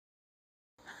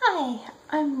Hi,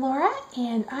 I'm Laura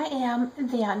and I am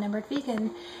the Outnumbered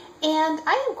Vegan, and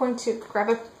I am going to grab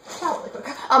a towel really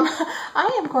quick.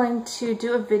 I am going to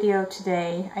do a video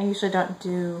today. I usually don't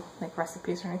do like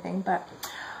recipes or anything, but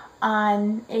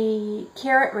on a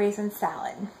carrot raisin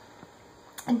salad.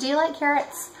 And do you like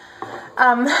carrots?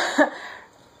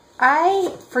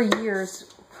 I, for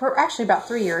years, for actually about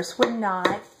 3 years, would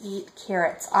not eat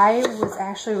carrots. I was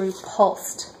actually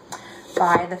repulsed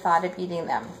by the thought of eating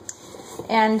them.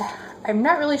 And I'm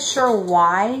not really sure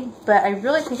why, but I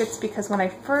really think it's because when I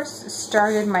first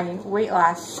started my weight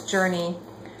loss journey,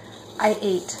 I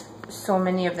ate so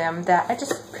many of them that I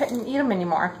just couldn't eat them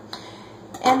anymore.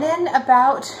 And then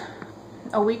about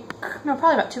a week, no,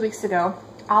 probably about 2 weeks ago,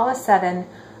 all of a sudden,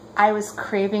 I was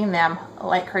craving them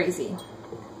like crazy.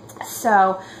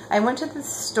 So I went to the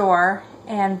store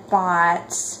and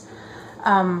bought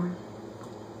a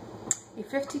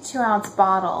 52-ounce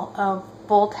bottle of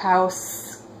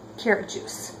Bolthouse carrot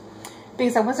juice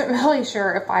because I wasn't really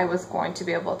sure if I was going to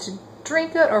be able to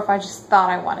drink it or if I just thought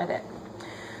I wanted it.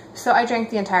 So I drank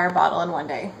the entire bottle in one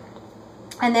day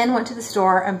and then went to the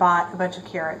store and bought a bunch of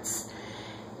carrots.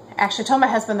 Actually told my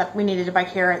husband that we needed to buy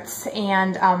carrots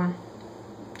and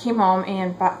came home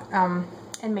and bought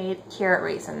and made carrot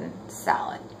raisin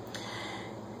salad.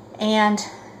 And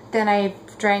then I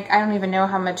drank, I don't even know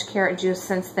how much carrot juice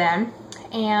since then,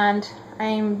 and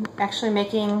I'm actually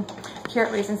making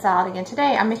carrot raisin salad again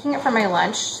today. I'm making it for my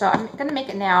lunch, so I'm going to make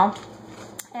it now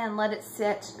and let it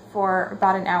sit for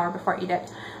about an hour before I eat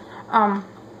it.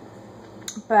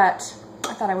 But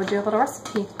I thought I would do a little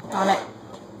recipe on it.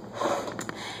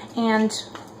 And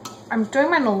I'm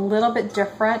doing mine a little bit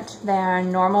different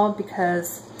than normal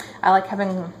because I like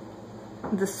having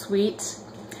the sweet.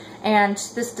 And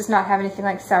this does not have anything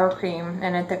like sour cream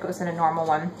in it that goes in a normal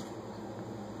one.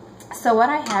 So what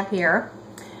I have here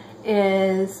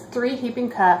is 3 heaping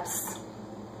cups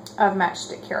of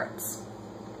matchstick carrots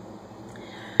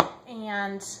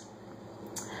and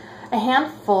a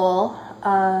handful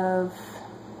of,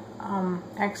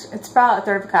 actually it's about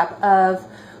 1/3 cup of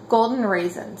golden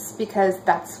raisins because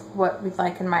that's what we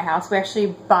like in my house. We actually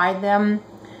buy them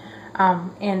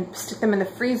and stick them in the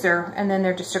freezer, and then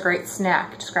they're just a great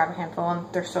snack. Just grab a handful and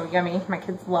they're so yummy. My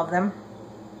kids love them.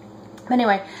 But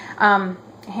anyway, a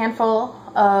handful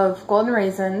of golden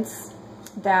raisins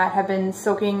that have been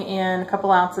soaking in a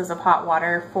couple ounces of hot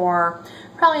water for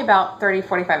probably about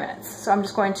 30-45 minutes. So I'm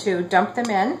just going to dump them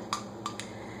in.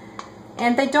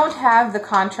 And they don't have the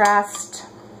contrast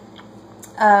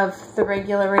of the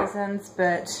regular raisins,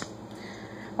 but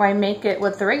why make it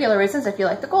with the regular raisins if you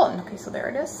like the golden? Okay, so there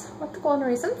it is with the golden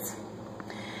raisins.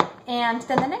 And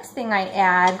then the next thing I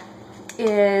add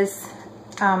is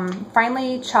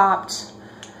finely chopped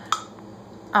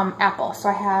apple. So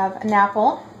I have an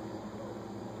apple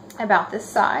about this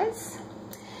size,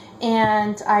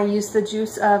 and I use the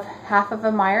juice of half of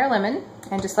a Meyer lemon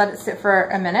and just let it sit for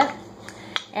a minute.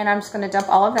 And I'm just going to dump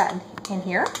all of that in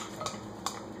here.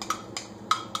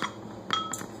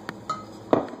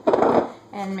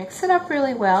 And mix it up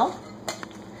really well.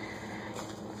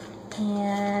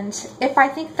 And if I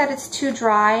think that it's too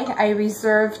dry, I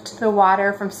reserved the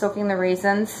water from soaking the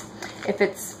raisins. If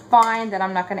it's fine, then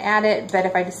I'm not going to add it, but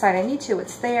if I decide I need to,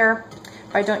 it's there.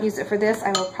 If I don't use it for this, I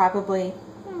will probably,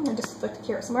 I just flicked the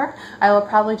carrot somewhere, I will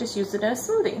probably just use it in a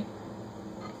smoothie.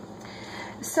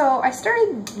 So I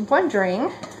started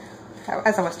wondering,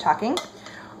 as I was talking,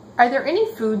 are there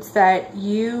any foods that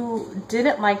you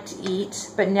didn't like to eat,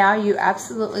 but now you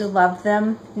absolutely love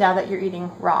them now that you're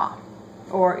eating raw,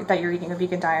 or that you're eating a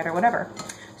vegan diet or whatever?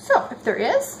 So if there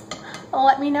is,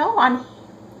 let me know on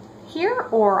here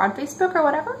or on Facebook or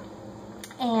whatever.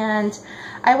 And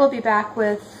I will be back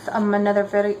with another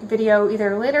video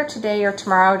either later today or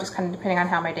tomorrow, just kind of depending on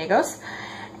how my day goes.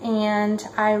 And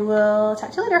I will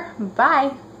talk to you later.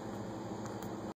 Bye.